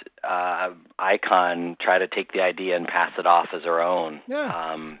icon try to take the idea and pass it off as her own.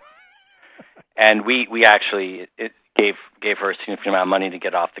 Yeah. And we actually gave her a significant amount of money to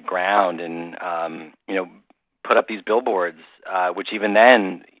get off the ground and put up these billboards, which even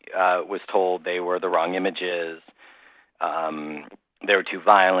then was told they were the wrong images. They were too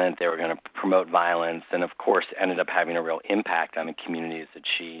violent. They were going to promote violence, and of course ended up having a real impact on the communities that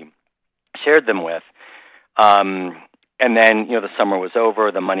she shared them with. And then, the summer was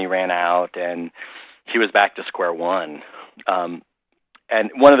over, the money ran out, and she was back to square one.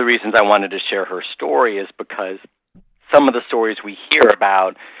 And one of the reasons I wanted to share her story is because some of the stories we hear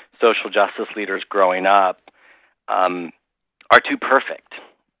about social justice leaders growing up are too perfect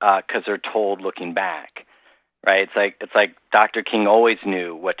because they're told looking back. Right, it's like Dr. King always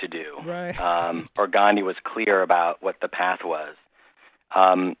knew what to do, right. Or Gandhi was clear about what the path was.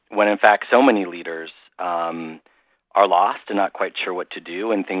 When in fact, so many leaders are lost and not quite sure what to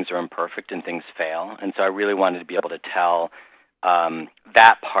do, and things are imperfect and things fail. And so I really wanted to be able to tell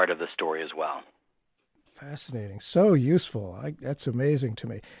that part of the story as well. Fascinating, so useful. That's amazing to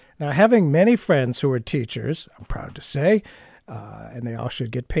me. Now, having many friends who are teachers, I'm proud to say. And they all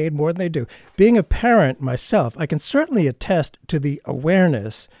should get paid more than they do. Being a parent myself, I can certainly attest to the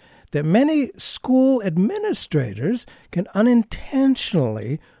awareness that many school administrators can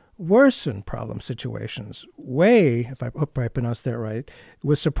unintentionally worsen problem situations. Wei, if I hope I pronounced that right,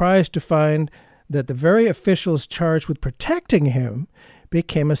 was surprised to find that the very officials charged with protecting him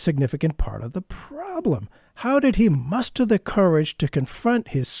became a significant part of the problem. How did he muster the courage to confront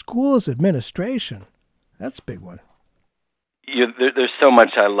his school's administration? That's a big one. There's so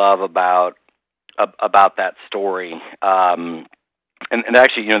much I love about that story, and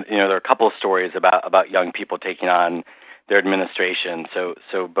actually, there are a couple of stories about young people taking on their administration.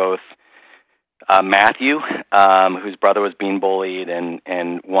 So both Matthew, whose brother was being bullied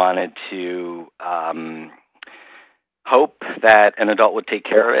and wanted to hope that an adult would take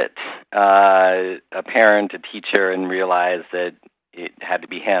care of it, a parent, a teacher, and realize that it had to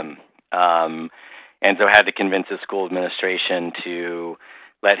be him. And so I had to convince the school administration to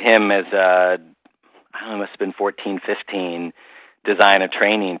let him, as it must have been 14, 15, design a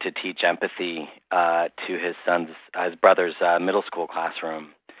training to teach empathy to his brother's middle school classroom.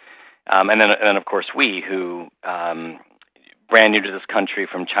 And then, of course, we, who brand new to this country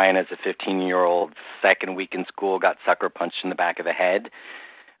from China as a 15-year-old, second week in school, got sucker punched in the back of the head,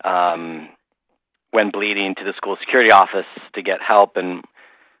 went bleeding to the school security office to get help, and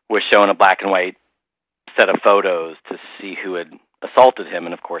was shown a black and white set of photos to see who had assaulted him,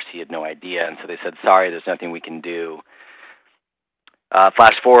 and of course he had no idea, and so they said, sorry, there's nothing we can do.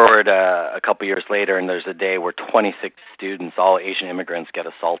 Flash forward a couple years later, and there's a day where 26 students, all Asian immigrants, get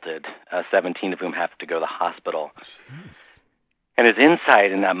assaulted, 17 of whom have to go to the hospital. Jeez. And his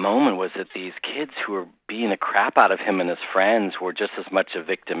insight in that moment was that these kids who were beating the crap out of him and his friends were just as much a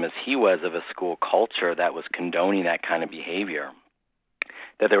victim as he was of a school culture that was condoning that kind of behavior,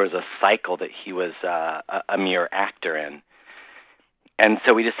 that there was a cycle that he was a mere actor in. And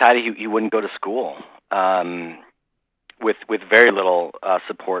so we decided he wouldn't go to school, with very little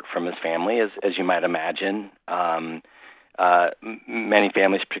support from his family, as you might imagine. Many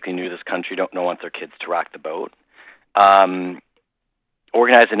families, particularly new to this country, don't want their kids to rock the boat.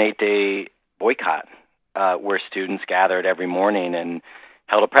 Organized an 8-day boycott where students gathered every morning and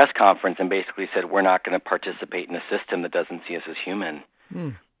held a press conference and basically said, we're not going to participate in a system that doesn't see us as human.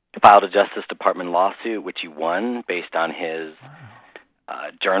 Filed a Justice Department lawsuit, which he won based on his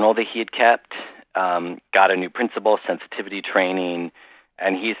journal that he had kept, got a new principal, sensitivity training,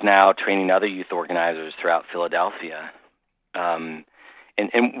 and he's now training other youth organizers throughout Philadelphia. And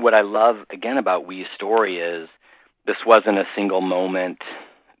what I love, again, about Wee's story is this wasn't a single moment.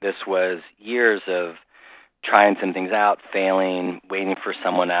 This was years of trying some things out, failing, waiting for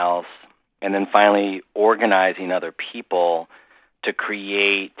someone else, and then finally organizing other people to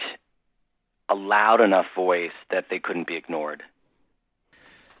create a loud enough voice that they couldn't be ignored.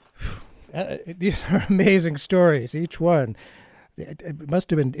 These are amazing stories, each one. It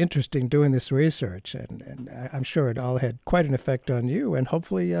must have been interesting doing this research, and I'm sure it all had quite an effect on you and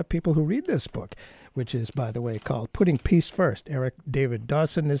hopefully people who read this book, which is, by the way, called Putting Peace First. Eric David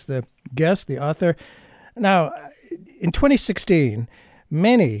Dawson is the guest, the author. Now, in 2016,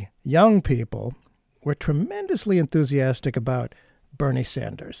 many young people were tremendously enthusiastic about Bernie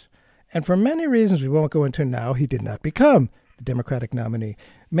Sanders. And for many reasons we won't go into now, he did not become the Democratic nominee.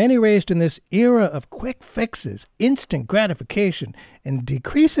 Many raised in this era of quick fixes, instant gratification, and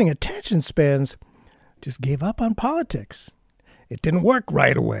decreasing attention spans just gave up on politics. It didn't work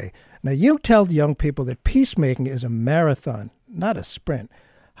right away. Now, you tell young people that peacemaking is a marathon, not a sprint.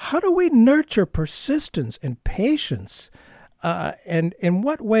 How do we nurture persistence and patience? And in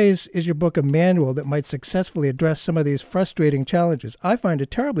what ways is your book a manual that might successfully address some of these frustrating challenges? I find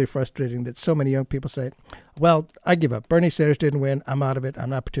it terribly frustrating that so many young people say, well, I give up. Bernie Sanders didn't win. I'm out of it. I'm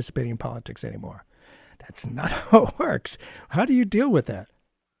not participating in politics anymore. That's not how it works. How do you deal with that?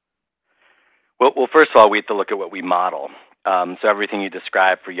 Well, first of all, we have to look at what we model. So everything you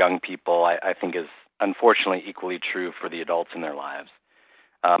describe for young people, I think, is unfortunately equally true for the adults in their lives.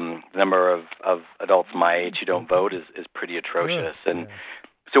 The number of adults my age who don't vote is pretty atrocious. And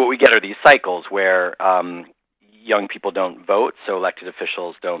so what we get are these cycles where young people don't vote, so elected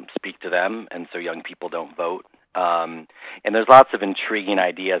officials don't speak to them, and so young people don't vote. And there's lots of intriguing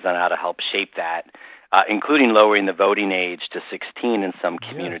ideas on how to help shape that, including lowering the voting age to 16 in some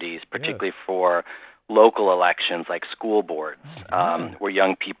communities, particularly for local elections like school boards, where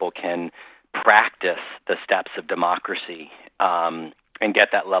young people can practice the steps of democracy and get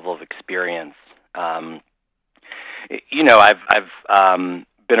that level of experience. I've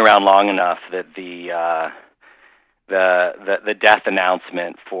been around long enough that the death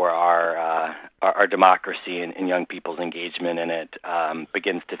announcement for our democracy and young people's engagement in it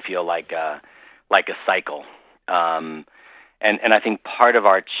begins to feel like a cycle. And I think part of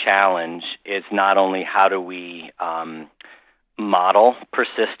our challenge is not only how do we model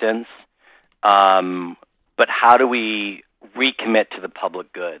persistence, but how do we recommit to the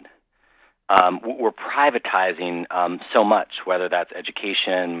public good. We're privatizing so much, whether that's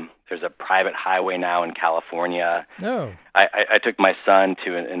education. There's a private highway now in California. No. I took my son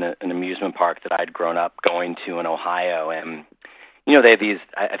to an amusement park that I'd grown up going to in Ohio, and they have these,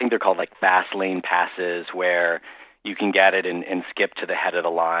 I think they're called like fast lane passes, where you can get it and skip to the head of the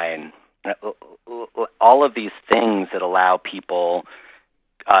line. All of these things that allow people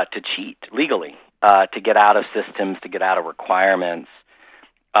to cheat legally, to get out of systems, to get out of requirements.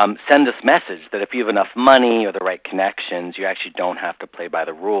 send this message that if you have enough money or the right connections, you actually don't have to play by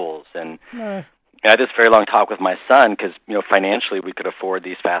the rules. And I had this very long talk with my son because, financially we could afford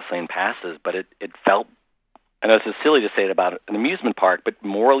these fast lane passes, but it felt, I know this is silly to say it about an amusement park, but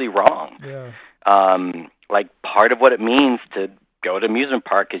morally wrong. Yeah. Like part of what it means to go to an amusement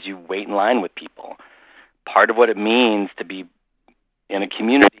park is you wait in line with people. Part of what it means to be in a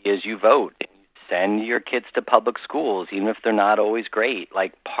community is you vote. Send your kids to public schools, even if they're not always great.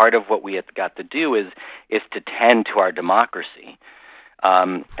 Like part of what we have got to do is to tend to our democracy.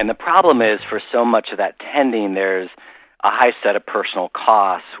 And the problem is for so much of that tending, there's a high set of personal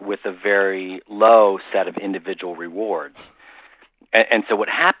costs with a very low set of individual rewards. And so what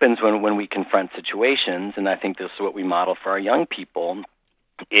happens when we confront situations, and I think this is what we model for our young people,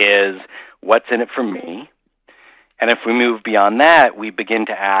 is what's in it for me? And if we move beyond that, we begin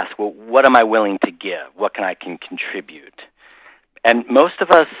to ask, well, what am I willing to give? What can I contribute? And most of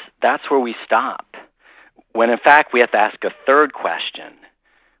us, that's where we stop. When in fact we have to ask a third question,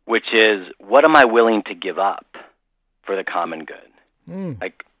 which is, what am I willing to give up for the common good?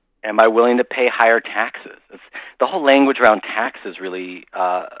 Like, am I willing to pay higher taxes? The whole language around taxes really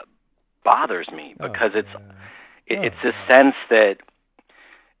bothers me because it's this sense that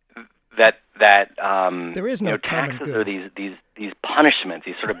there is no taxes are these punishments,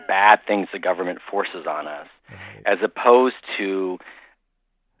 these sort of bad things the government forces on us, as opposed to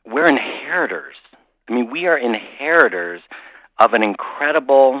we're inheritors. I mean, we are inheritors of an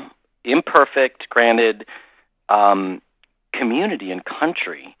incredible, imperfect, granted, community and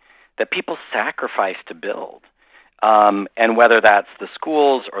country that people sacrifice to build. And whether that's the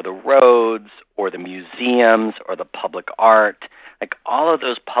schools or the roads or the museums or the public art, like all of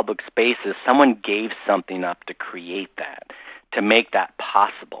those public spaces, someone gave something up to create that, to make that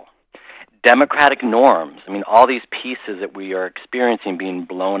possible. Democratic norms, I mean, all these pieces that we are experiencing being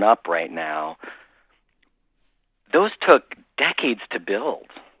blown up right now, those took decades to build.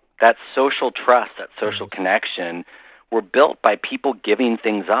 That social trust, that social connection were built by people giving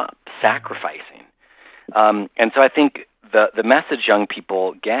things up, sacrificing. And so I think the message young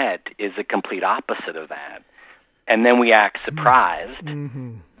people get is the complete opposite of that. And then we act surprised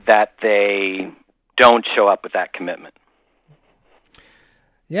that they don't show up with that commitment.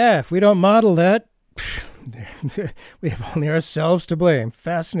 Yeah, if we don't model that, we have only ourselves to blame.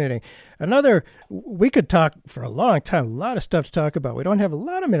 Fascinating. We could talk for a long time, a lot of stuff to talk about. We don't have a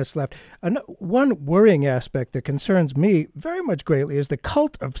lot of minutes left. One worrying aspect that concerns me very much greatly is the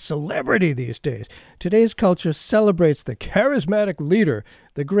cult of celebrity these days. Today's culture celebrates the charismatic leader,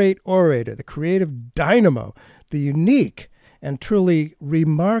 the great orator, the creative dynamo, the unique and truly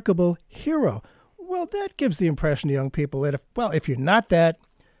remarkable hero. Well, that gives the impression to young people that if you're not that,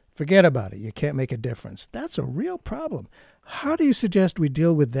 forget about it. You can't make a difference. That's a real problem. How do you suggest we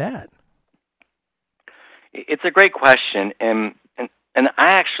deal with that? It's a great question, and I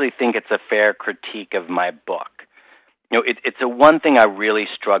actually think it's a fair critique of my book. It's a one thing I really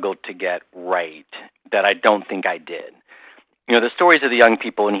struggled to get right that I don't think I did. The stories of the young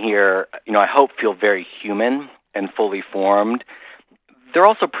people in here, I hope feel very human and fully formed. They're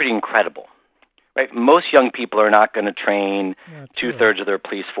also pretty incredible. Right? Most young people are not going to train two-thirds of their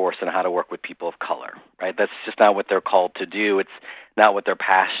police force on how to work with people of color. Right? That's just not what they're called to do. It's not what their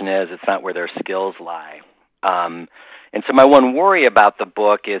passion is. It's not where their skills lie. And so my one worry about the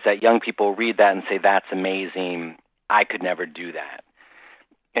book is that young people read that and say, that's amazing. I could never do that.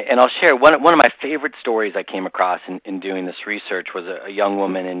 And I'll share one of my favorite stories I came across in doing this research was a young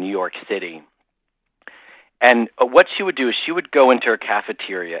woman in New York City. And what she would do is she would go into her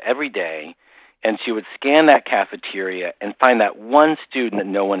cafeteria every day, and she would scan that cafeteria and find that one student that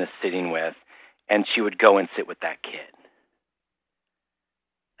no one is sitting with, and she would go and sit with that kid.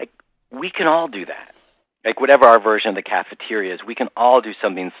 Like, we can all do that. Like, whatever our version of the cafeteria is, we can all do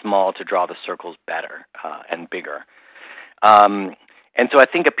something small to draw the circles better and bigger. And so I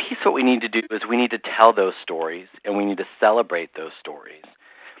think a piece of what we need to do is we need to tell those stories, and we need to celebrate those stories.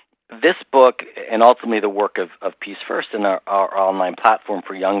 This book, and ultimately the work of Peace First and our online platform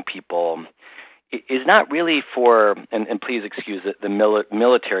for young people, is not really for, and please excuse the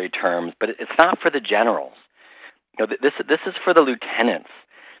military terms, but it's not for the generals. This is for the lieutenants.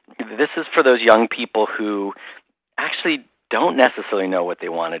 This is for those young people who actually don't necessarily know what they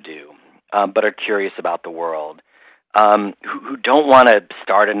want to do, but are curious about the world, who don't want to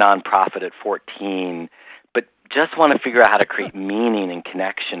start a nonprofit at 14, but just want to figure out how to create meaning and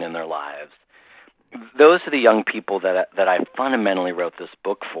connection in their lives. Those are the young people that I fundamentally wrote this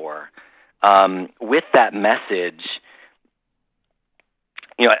book for. With that message,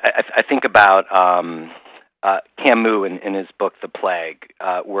 I think about Camus in his book The Plague,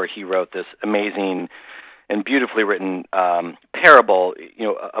 where he wrote this amazing and beautifully written parable,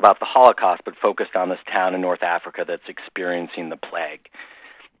 about the Holocaust, but focused on this town in North Africa that's experiencing the plague.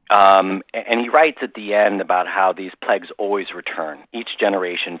 And he writes at the end about how these plagues always return. Each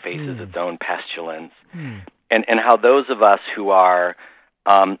generation faces its own pestilence. And how those of us who are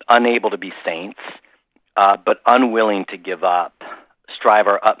unable to be saints, but unwilling to give up, strive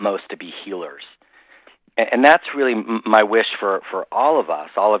our utmost to be healers. And that's really my wish for all of us,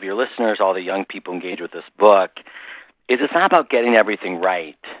 all of your listeners, all the young people engaged with this book, is it's not about getting everything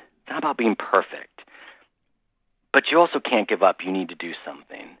right. It's not about being perfect. But you also can't give up. You need to do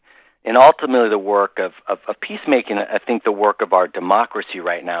something. And ultimately the work of peacemaking, I think the work of our democracy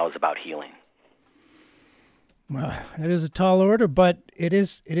right now is about healing. Well, it is a tall order, but it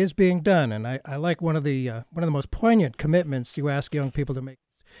is being done, and I like one of the most poignant commitments you ask young people to make,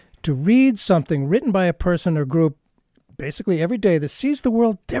 to read something written by a person or group basically every day that sees the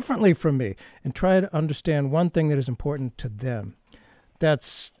world differently from me and try to understand one thing that is important to them.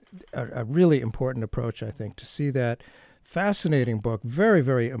 That's a really important approach, I think, to see that fascinating book, very,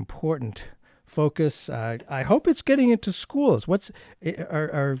 very important focus. I hope it's getting into schools.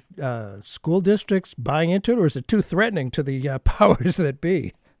 Are school districts buying into it, or is it too threatening to the powers that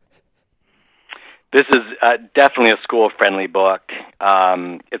be? This is definitely a school-friendly book.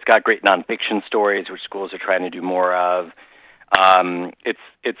 It's got great nonfiction stories, which schools are trying to do more of.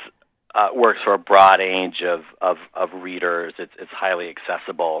 It's works for a broad age of readers. It's highly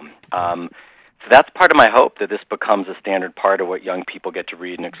accessible. So that's part of my hope, that this becomes a standard part of what young people get to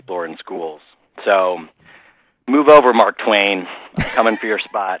read and explore in schools. So move over, Mark Twain. I'm coming for your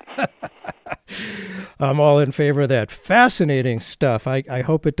spot. I'm all in favor of that. Fascinating stuff. I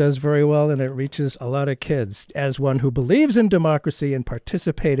hope it does very well and it reaches a lot of kids. As one who believes in democracy and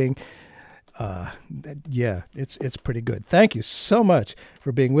participating, it's pretty good. Thank you so much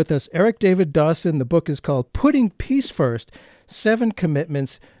for being with us. Eric David Dawson. The book is called Putting Peace First, 7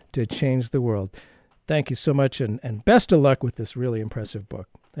 Commitments to Change the World. Thank you so much, and best of luck with this really impressive book.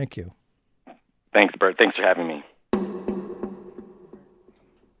 Thank you. Thanks, Bert. Thanks for having me.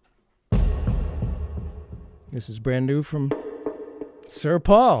 This is brand new from Sir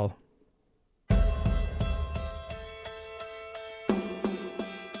Paul.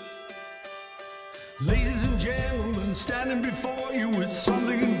 Ladies and gentlemen, standing before you with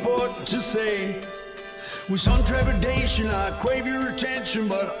something important to say. With some trepidation, I crave your attention,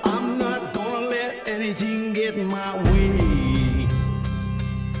 but I'm not gonna let anything get in my way.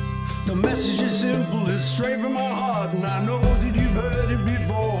 The message is simple, it's straight from my heart, and I know that you've heard it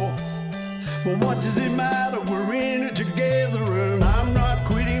before. But what does it